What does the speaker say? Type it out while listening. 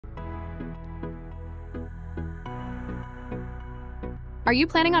Are you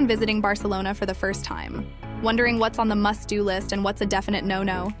planning on visiting Barcelona for the first time? Wondering what's on the must-do list and what's a definite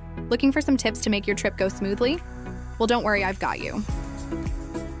no-no? Looking for some tips to make your trip go smoothly? Well, don't worry, I've got you.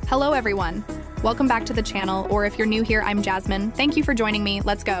 Hello, everyone. Welcome back to the channel, or if you're new here, I'm Jasmine. Thank you for joining me.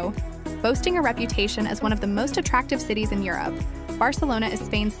 Let's go. Boasting a reputation as one of the most attractive cities in Europe, Barcelona is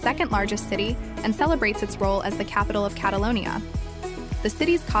Spain's second-largest city and celebrates its role as the capital of Catalonia. The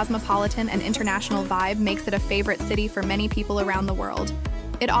city's cosmopolitan and international vibe makes it a favorite city for many people around the world.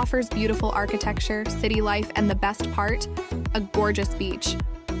 It offers beautiful architecture, city life, and the best part, a gorgeous beach.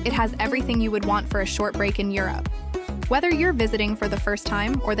 It has everything you would want for a short break in Europe. Whether you're visiting for the first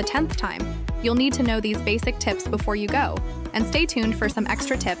time or the 10th time, you'll need to know these basic tips before you go, and stay tuned for some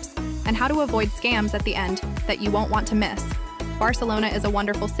extra tips and how to avoid scams at the end that you won't want to miss. Barcelona is a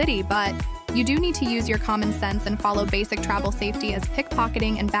wonderful city, but you do need to use your common sense and follow basic travel safety, as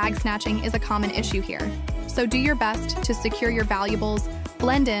pickpocketing and bag snatching is a common issue here. So do your best to secure your valuables,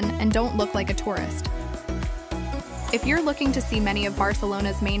 blend in, and don't look like a tourist. If you're looking to see many of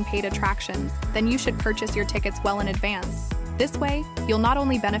Barcelona's main paid attractions, then you should purchase your tickets well in advance. This way, you'll not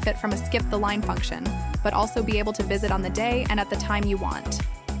only benefit from a skip-the-line function, but also be able to visit on the day and at the time you want.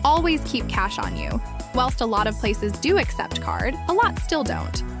 Always keep cash on you. Whilst a lot of places do accept card, a lot still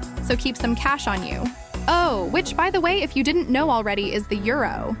don't. So keep some cash on you. Oh, which, by the way, if you didn't know already, is the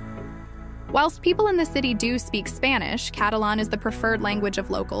euro. Whilst people in the city do speak Spanish, Catalan is the preferred language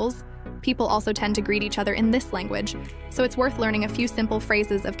of locals. People also tend to greet each other in this language, so it's worth learning a few simple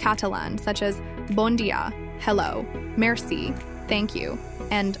phrases of Catalan, such as bon dia, hello, merci, thank you,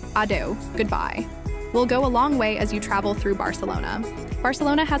 and adeu, goodbye. Will go a long way as you travel through Barcelona.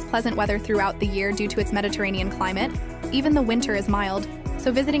 Barcelona has pleasant weather throughout the year due to its Mediterranean climate. Even the winter is mild,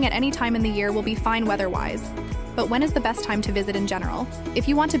 so visiting at any time in the year will be fine weather-wise. But when is the best time to visit in general? If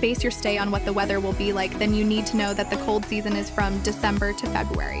you want to base your stay on what the weather will be like, then you need to know that the cold season is from December to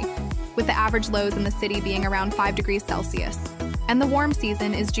February, with the average lows in the city being around 5 degrees Celsius. And the warm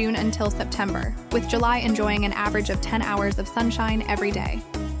season is June until September, with July enjoying an average of 10 hours of sunshine every day.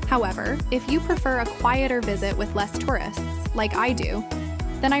 However, if you prefer a quieter visit with less tourists, like I do,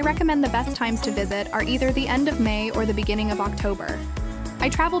 then I recommend the best times to visit are either the end of May or the beginning of October. I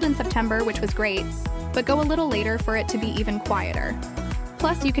traveled in September, which was great, but go a little later for it to be even quieter.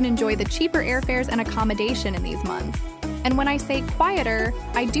 Plus, you can enjoy the cheaper airfares and accommodation in these months. And when I say quieter,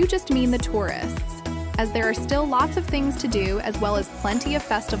 I do just mean the tourists, as there are still lots of things to do, as well as plenty of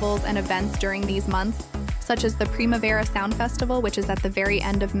festivals and events during these months, such as the Primavera Sound Festival, which is at the very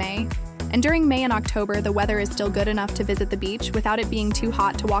end of May. And during May and October, the weather is still good enough to visit the beach without it being too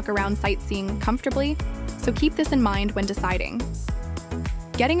hot to walk around sightseeing comfortably, so keep this in mind when deciding.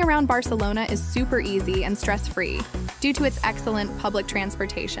 Getting around Barcelona is super easy and stress-free due to its excellent public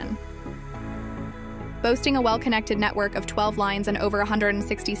transportation. Boasting a well-connected network of 12 lines and over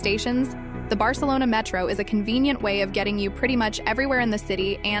 160 stations, the Barcelona Metro is a convenient way of getting you pretty much everywhere in the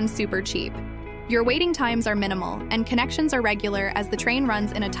city and super cheap. Your waiting times are minimal and connections are regular, as the train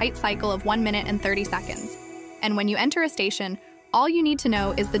runs in a tight cycle of 1 minute and 30 seconds. And when you enter a station, all you need to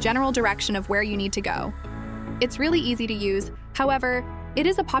know is the general direction of where you need to go. It's really easy to use, however, it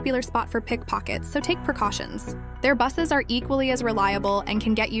is a popular spot for pickpockets, so take precautions. Their buses are equally as reliable and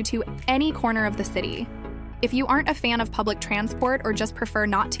can get you to any corner of the city. If you aren't a fan of public transport or just prefer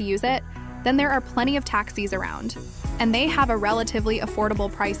not to use it, then there are plenty of taxis around, and they have a relatively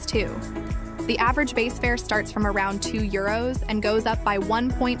affordable price too. The average base fare starts from around €2 and goes up by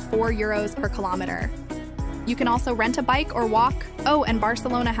 1.4 euros per kilometer. You can also rent a bike or walk. Oh, and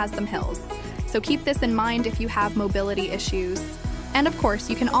Barcelona has some hills, so keep this in mind if you have mobility issues. And of course,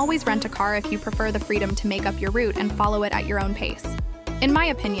 you can always rent a car if you prefer the freedom to make up your route and follow it at your own pace. In my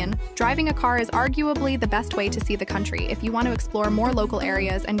opinion, driving a car is arguably the best way to see the country if you want to explore more local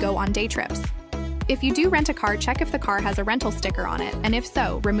areas and go on day trips. If you do rent a car, check if the car has a rental sticker on it, and if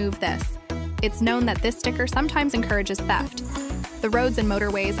so, remove this. It's known that this sticker sometimes encourages theft. The roads and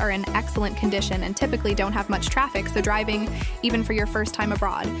motorways are in excellent condition and typically don't have much traffic, so driving, even for your first time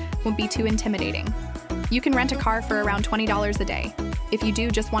abroad, won't be too intimidating. You can rent a car for around $20 a day. If you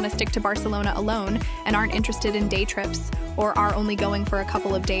do just want to stick to Barcelona alone and aren't interested in day trips or are only going for a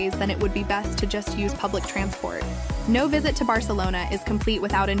couple of days, then it would be best to just use public transport. No visit to Barcelona is complete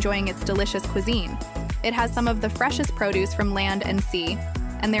without enjoying its delicious cuisine. It has some of the freshest produce from land and sea,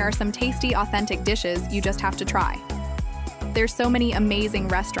 and there are some tasty, authentic dishes you just have to try. There's so many amazing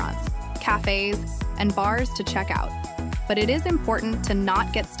restaurants, cafes, and bars to check out, but it is important to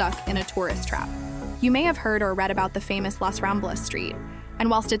not get stuck in a tourist trap. You may have heard or read about the famous Las Ramblas street, and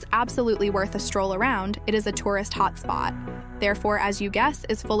whilst it's absolutely worth a stroll around, it is a tourist hotspot. Therefore, as you guess,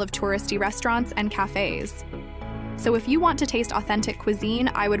 is full of touristy restaurants and cafes. So if you want to taste authentic cuisine,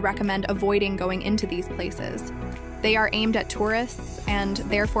 I would recommend avoiding going into these places. They are aimed at tourists and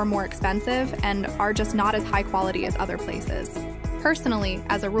therefore more expensive and are just not as high quality as other places. Personally,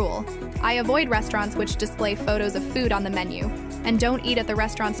 as a rule, I avoid restaurants which display photos of food on the menu and don't eat at the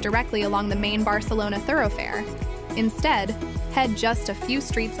restaurants directly along the main Barcelona thoroughfare. Instead, head just a few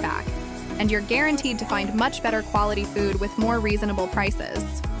streets back, and you're guaranteed to find much better quality food with more reasonable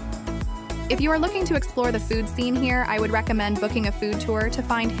prices. If you are looking to explore the food scene here, I would recommend booking a food tour to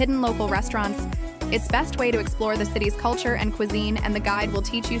find hidden local restaurants. It's the best way to explore the city's culture and cuisine, and the guide will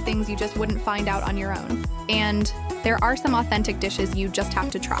teach you things you just wouldn't find out on your own. And there are some authentic dishes you just have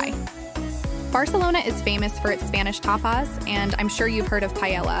to try. Barcelona is famous for its Spanish tapas, and I'm sure you've heard of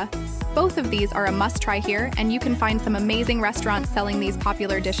paella. Both of these are a must-try here, and you can find some amazing restaurants selling these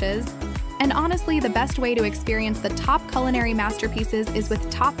popular dishes. And honestly, the best way to experience the top culinary masterpieces is with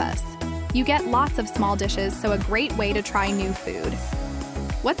tapas. You get lots of small dishes, so a great way to try new food.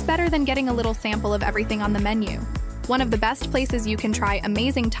 What's better than getting a little sample of everything on the menu? One of the best places you can try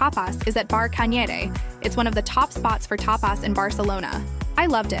amazing tapas is at Bar Cañete. It's one of the top spots for tapas in Barcelona. I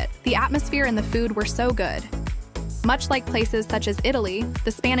loved it. The atmosphere and the food were so good. Much like places such as Italy,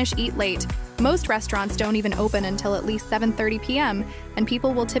 the Spanish eat late. Most restaurants don't even open until at least 7:30 p.m., and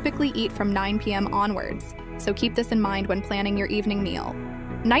people will typically eat from 9 p.m. onwards, so keep this in mind when planning your evening meal.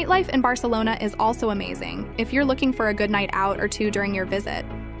 Nightlife in Barcelona is also amazing. If you're looking for a good night out or two during your visit,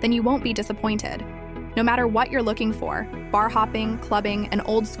 then you won't be disappointed. No matter what you're looking for, bar hopping, clubbing, an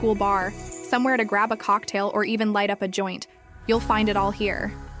old school bar, somewhere to grab a cocktail or even light up a joint, you'll find it all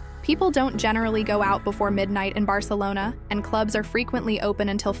here. People don't generally go out before midnight in Barcelona, and clubs are frequently open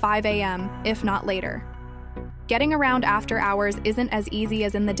until 5 a.m., if not later. Getting around after hours isn't as easy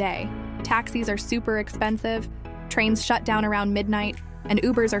as in the day. Taxis are super expensive, trains shut down around midnight, and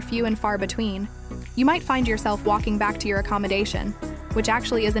Ubers are few and far between. You might find yourself walking back to your accommodation, which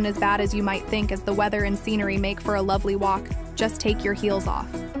actually isn't as bad as you might think, as the weather and scenery make for a lovely walk. Just take your heels off.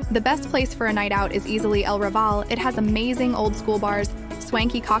 The best place for a night out is easily El Raval. It has amazing old school bars,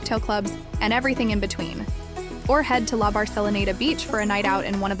 swanky cocktail clubs, and everything in between. Or head to La Barceloneta Beach for a night out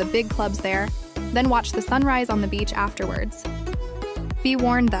in one of the big clubs there, then watch the sunrise on the beach afterwards. Be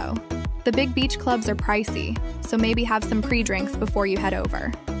warned though, the big beach clubs are pricey, so maybe have some pre-drinks before you head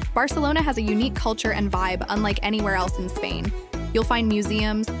over. Barcelona has a unique culture and vibe unlike anywhere else in Spain. You'll find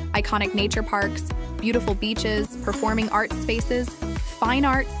museums, iconic nature parks, beautiful beaches, performing arts spaces, fine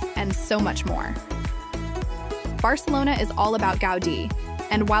arts, and so much more. Barcelona is all about Gaudí,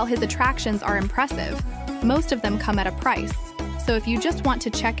 and while his attractions are impressive, most of them come at a price. So if you just want to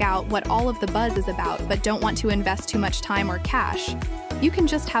check out what all of the buzz is about but don't want to invest too much time or cash, you can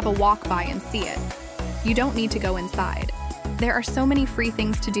just have a walk by and see it. You don't need to go inside. There are so many free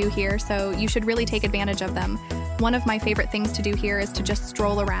things to do here, so you should really take advantage of them. One of my favorite things to do here is to just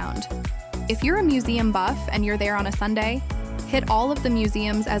stroll around. If you're a museum buff and you're there on a Sunday, hit all of the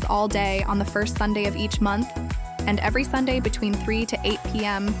museums as all day on the first Sunday of each month, and every Sunday between 3 to 8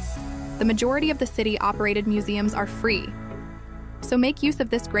 p.m. The majority of the city-operated museums are free. So make use of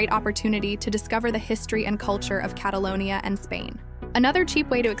this great opportunity to discover the history and culture of Catalonia and Spain. Another cheap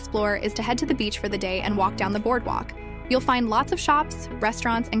way to explore is to head to the beach for the day and walk down the boardwalk. You'll find lots of shops,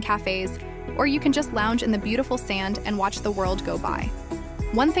 restaurants, and cafes, or you can just lounge in the beautiful sand and watch the world go by.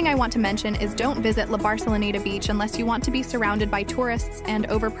 One thing I want to mention is don't visit La Barceloneta Beach unless you want to be surrounded by tourists and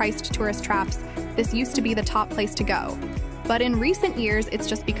overpriced tourist traps. This used to be the top place to go, but in recent years it's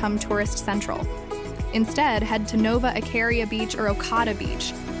just become tourist central. Instead, head to Nova Icaria Beach or Okada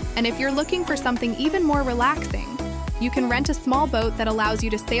Beach, and if you're looking for something even more relaxing, you can rent a small boat that allows you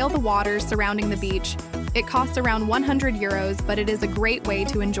to sail the waters surrounding the beach. It costs around 100 euros, but it is a great way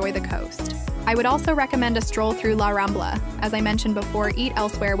to enjoy the coast. I would also recommend a stroll through La Rambla. As I mentioned before, eat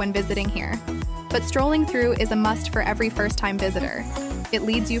elsewhere when visiting here. But strolling through is a must for every first-time visitor. It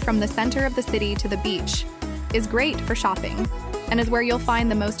leads you from the center of the city to the beach, is great for shopping, and is where you'll find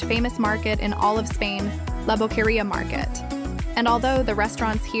the most famous market in all of Spain, La Boqueria Market. And although the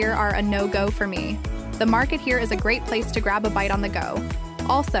restaurants here are a no-go for me, the market here is a great place to grab a bite on the go.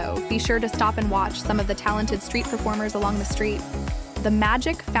 Also, be sure to stop and watch some of the talented street performers along the street. The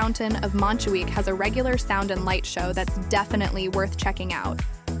Magic Fountain of Montjuic has a regular sound and light show that's definitely worth checking out.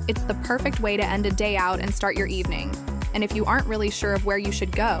 It's the perfect way to end a day out and start your evening. And if you aren't really sure of where you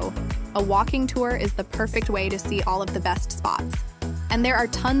should go, a walking tour is the perfect way to see all of the best spots. And there are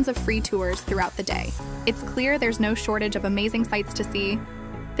tons of free tours throughout the day. It's clear there's no shortage of amazing sights to see,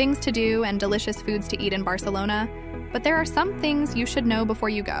 things to do, and delicious foods to eat in Barcelona, but there are some things you should know before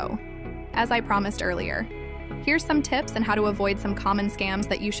you go. As I promised earlier, here's some tips on how to avoid some common scams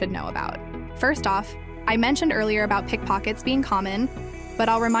that you should know about. First off, I mentioned earlier about pickpockets being common, but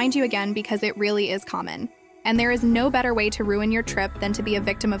I'll remind you again because it really is common. And there is no better way to ruin your trip than to be a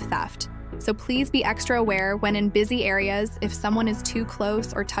victim of theft. So please be extra aware when in busy areas. If someone is too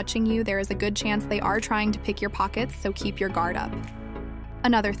close or touching you, there is a good chance they are trying to pick your pockets, so keep your guard up.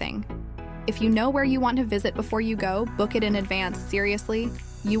 Another thing, if you know where you want to visit before you go, book it in advance. Seriously,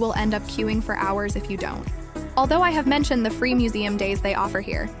 you will end up queuing for hours if you don't. Although I have mentioned the free museum days they offer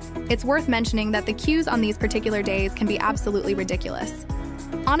here, it's worth mentioning that the queues on these particular days can be absolutely ridiculous.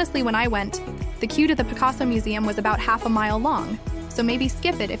 Honestly, when I went, the queue to the Picasso Museum was about half a mile long, so maybe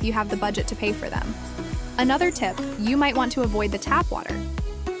skip it if you have the budget to pay for them. Another tip, you might want to avoid the tap water.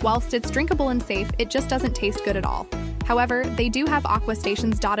 Whilst it's drinkable and safe, it just doesn't taste good at all. However, they do have aqua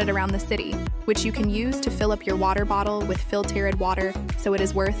stations dotted around the city, which you can use to fill up your water bottle with filtered water, so it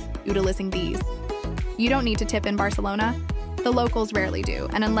is worth utilizing these. You don't need to tip in Barcelona. The locals rarely do,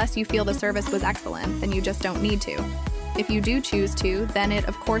 and unless you feel the service was excellent, then you just don't need to. If you do choose to, then it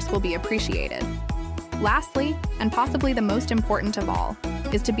of course will be appreciated. Lastly, and possibly the most important of all,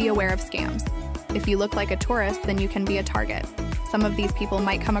 is to be aware of scams. If you look like a tourist, then you can be a target. Some of these people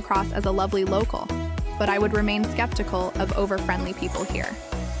might come across as a lovely local, but I would remain skeptical of over-friendly people here.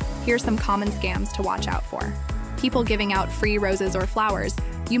 Here's some common scams to watch out for. People giving out free roses or flowers.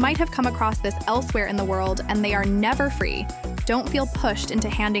 You might have come across this elsewhere in the world, and they are never free. Don't feel pushed into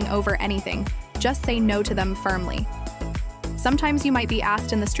handing over anything. Just say no to them firmly. Sometimes you might be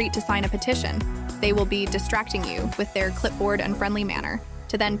asked in the street to sign a petition. They will be distracting you with their clipboard and friendly manner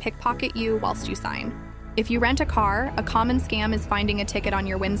to then pickpocket you whilst you sign. If you rent a car, a common scam is finding a ticket on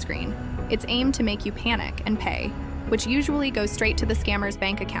your windscreen. It's aimed to make you panic and pay, which usually goes straight to the scammer's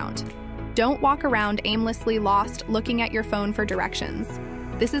bank account. Don't walk around aimlessly lost looking at your phone for directions.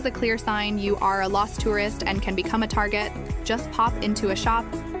 This is a clear sign you are a lost tourist and can become a target. Just pop into a shop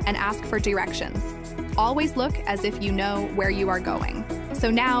and ask for directions. Always look as if you know where you are going.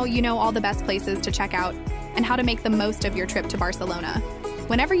 So now you know all the best places to check out and how to make the most of your trip to Barcelona.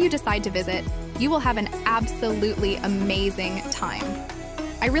 Whenever you decide to visit, you will have an absolutely amazing time.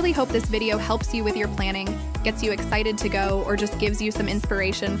 I really hope this video helps you with your planning, gets you excited to go, or just gives you some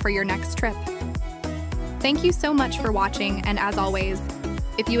inspiration for your next trip. Thank you so much for watching, and as always,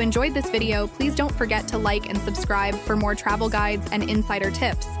 if you enjoyed this video, please don't forget to like and subscribe for more travel guides and insider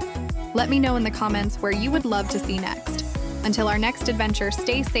tips. Let me know in the comments where you would love to see next. Until our next adventure,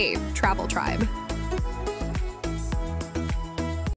 stay safe, Travel Tribe.